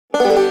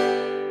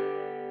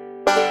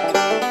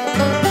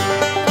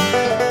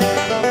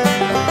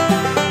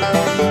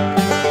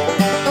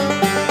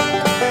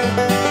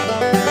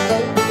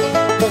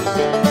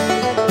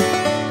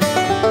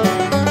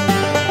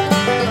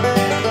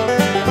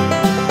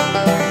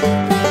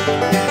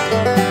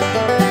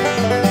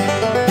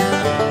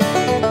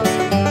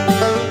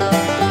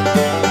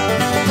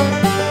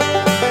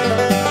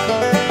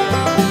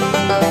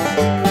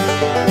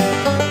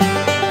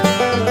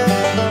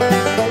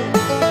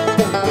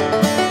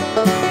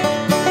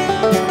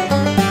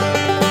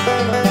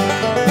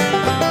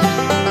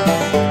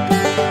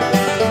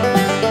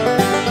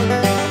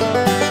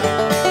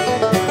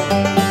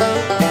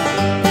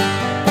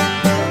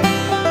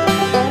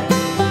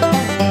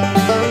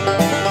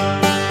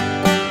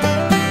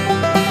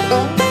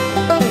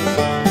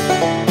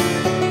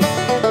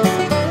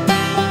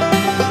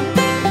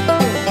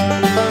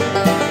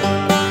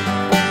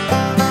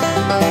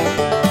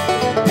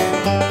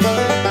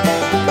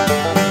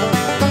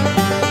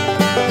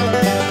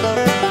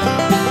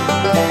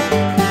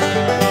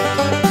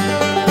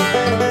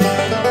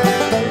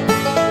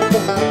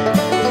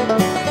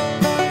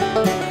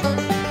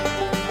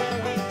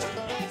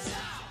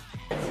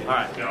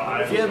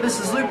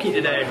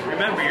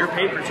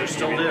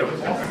still do.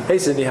 Hey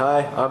Sydney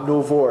High, I'm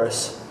Newell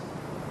Voris.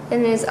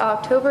 And it is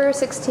October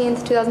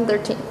 16th,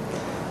 2013.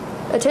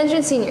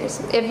 Attention seniors,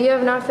 if you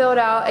have not filled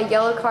out a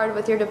yellow card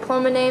with your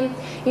diploma name,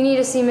 you need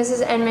to see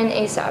Mrs. Enman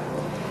ASAP.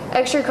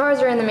 Extra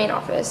cards are in the main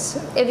office.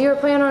 If you are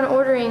planning on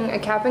ordering a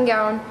cap and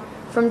gown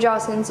from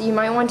Jostens, you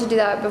might want to do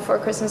that before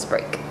Christmas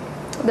break.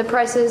 The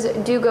prices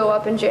do go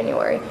up in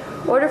January.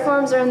 Order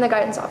forms are in the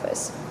guidance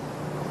office.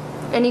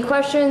 Any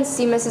questions,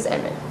 see Mrs.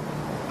 Enman.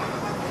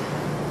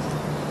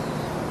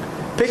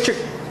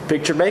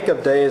 Picture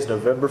makeup day is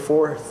November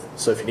 4th,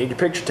 so if you need your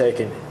picture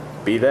taken,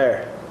 be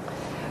there.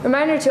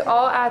 Reminder to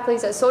all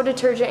athletes that sold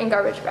detergent and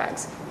garbage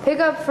bags.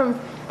 Pickup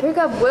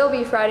will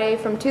be Friday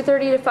from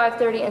 2:30 to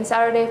 5:30 and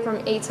Saturday from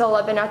 8 to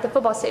 11 at the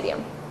football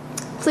stadium.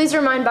 Please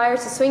remind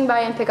buyers to swing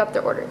by and pick up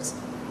their orders.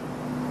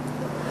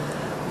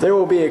 There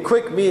will be a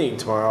quick meeting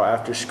tomorrow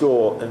after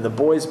school in the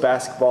boys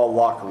basketball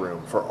locker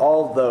room for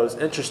all of those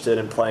interested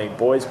in playing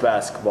boys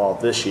basketball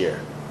this year.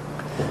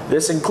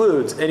 This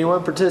includes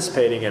anyone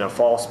participating in a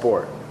fall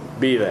sport.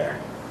 Be there.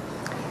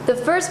 The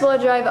first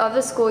blood drive of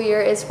the school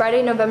year is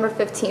Friday, November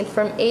 15th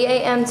from 8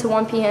 a.m. to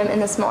 1 p.m. in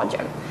the small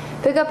gym.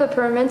 Pick up a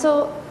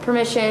parental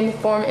permission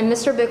form in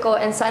Mr. Bickle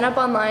and sign up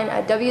online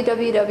at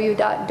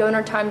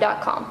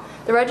www.donortime.com.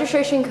 The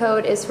registration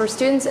code is for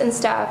students and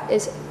staff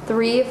is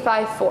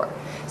 354.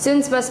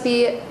 Students must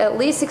be at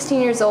least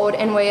 16 years old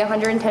and weigh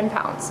 110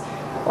 pounds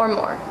or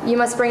more. You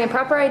must bring a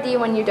proper ID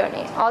when you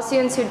donate. All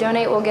students who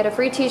donate will get a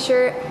free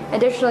t-shirt.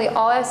 Additionally,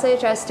 all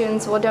SHS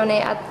students will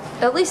donate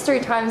at least 3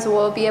 times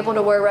will be able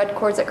to wear red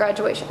cords at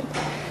graduation.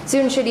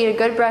 Students should eat a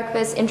good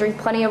breakfast and drink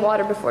plenty of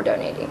water before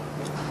donating.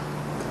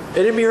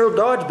 Intramural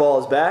dodgeball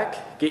is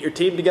back. Get your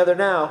team together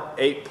now.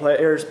 8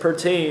 players per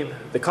team.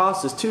 The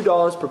cost is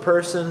 $2 per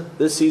person.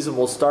 This season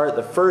will start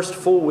the first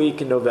full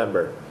week in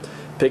November.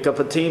 Pick up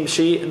a team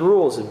sheet and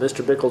rules in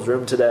Mr. Bickle's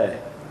room today.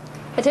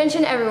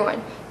 Attention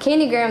everyone,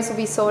 candy grams will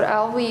be sold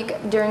all week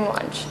during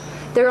lunch.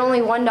 They're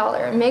only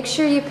 $1. Make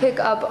sure you pick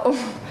up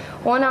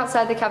one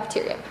outside the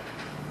cafeteria.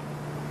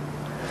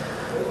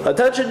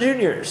 Attention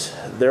juniors,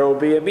 there will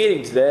be a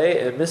meeting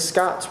today in Miss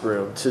Scott's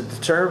room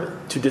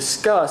to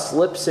discuss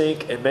lip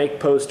sync and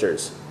make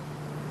posters.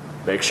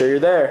 Make sure you're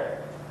there.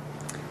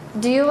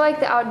 Do you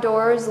like the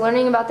outdoors,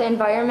 learning about the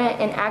environment,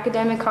 and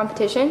academic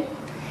competition?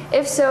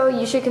 If so,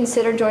 you should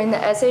consider joining the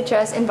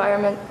SHS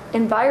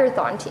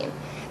Envirothon team.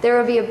 There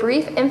will be a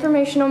brief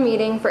informational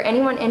meeting for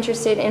anyone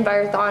interested in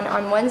Envirothon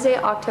on Wednesday,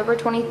 October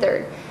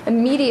 23rd,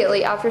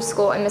 immediately after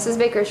school in Mrs.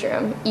 Baker's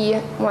room,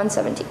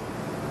 E117.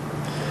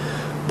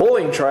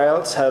 Bowling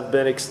tryouts have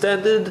been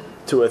extended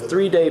to a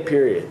 3-day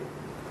period.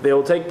 They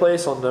will take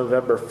place on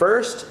November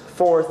 1st,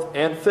 4th,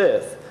 and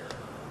 5th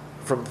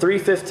from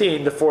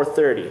 3:15 to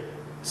 4:30.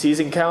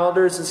 Season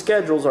calendars and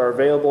schedules are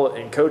available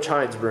in Coach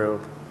Hines'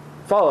 room.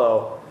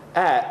 Follow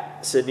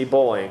at Sydney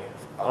Bowling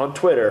on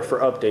Twitter for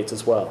updates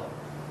as well.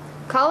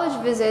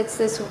 College visits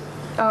this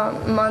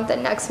month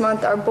and next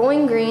month are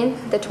Bowling Green,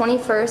 the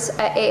 21st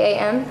at 8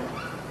 a.m.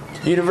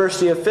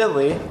 University of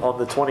Findlay on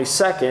the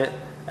 22nd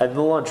at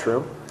the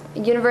lunchroom.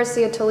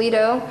 University of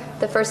Toledo,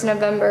 the 1st of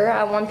November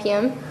at 1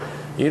 p.m.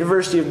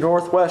 University of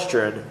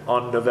Northwestern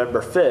on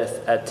November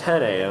 5th at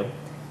 10 a.m.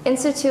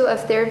 Institute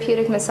of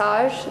Therapeutic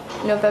Massage,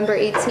 November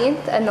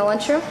 18th in the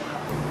lunchroom.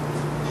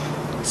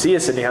 See you,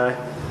 Sydney High.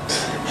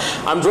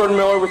 I'm Jordan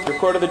Miller with your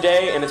quote of the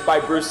day, and it's by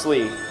Bruce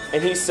Lee.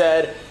 And he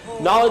said,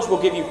 "Knowledge will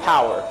give you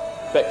power,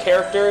 but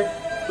character,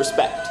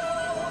 respect."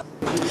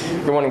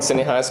 Good morning,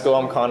 Sydney High School.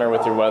 I'm Connor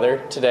with your weather.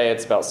 Today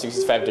it's about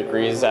 65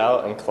 degrees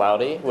out and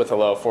cloudy with a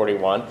low of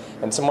 41.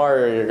 And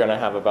tomorrow you're going to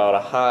have about a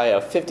high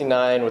of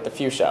 59 with a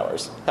few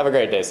showers. Have a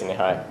great day, Sydney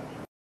High.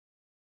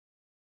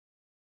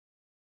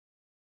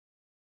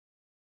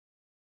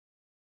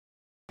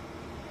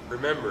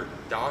 Remember,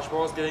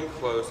 dodgeball is getting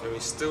close and we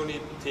still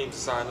need teams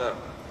to sign up.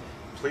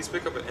 Please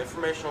pick up an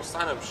informational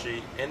sign-up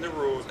sheet and the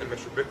rules in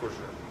Mr. Bickle's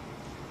room.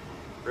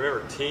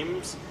 Remember,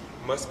 teams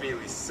must be at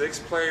least 6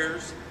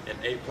 players and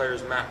 8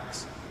 players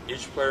max.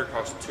 Each player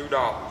costs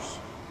 $2.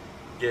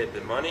 Get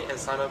the money and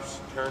sign-ups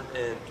turned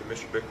in to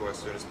Mr. Bickle as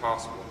soon as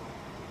possible.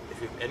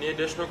 If you have any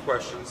additional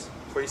questions,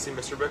 please see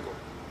Mr. Bickle.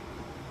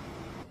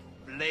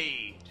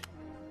 Blade,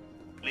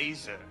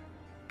 Blazer,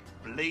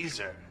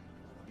 Blazer,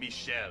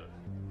 Michelle,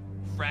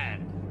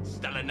 Fran,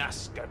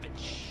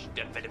 Stalinaskevich,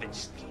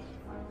 Davidovitsky.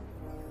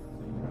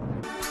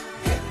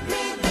 Hit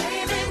me,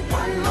 baby,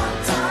 one more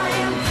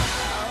time.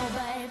 Oh,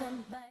 baby,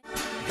 baby.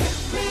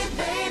 Hit me,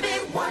 baby,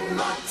 one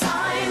more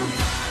time.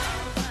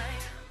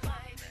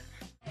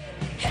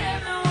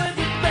 Hit me with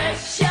your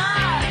best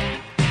shot.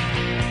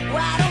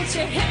 Why don't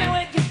you hit me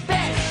with your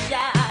best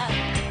shot?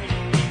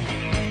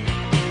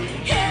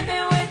 Hit me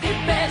with your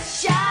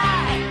best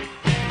shot.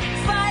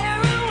 Fire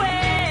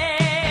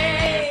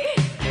away.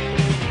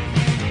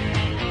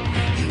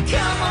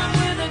 Come on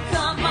with it,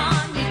 come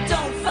on. You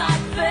don't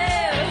fight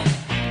fair.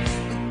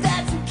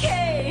 That's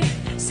okay.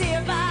 See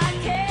if I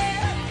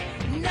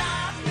can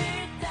knock me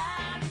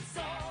down and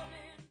solve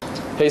it.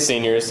 Hey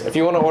seniors, if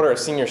you want to order a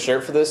senior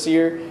shirt for this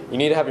year, you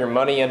need to have your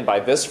money in by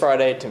this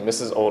Friday to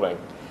Mrs. Olding.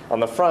 On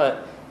the front,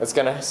 It's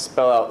going to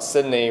spell out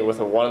Sydney with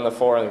a 1 and the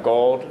 4 in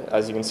gold,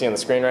 as you can see on the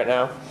screen right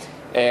now.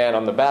 And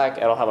on the back,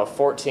 it'll have a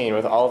 14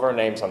 with all of our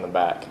names on the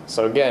back.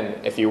 So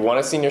again, if you want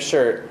a senior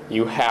shirt,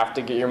 you have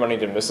to get your money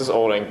to Mrs.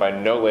 Olding by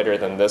no later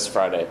than this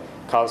Friday.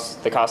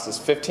 The cost is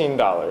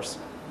 $15.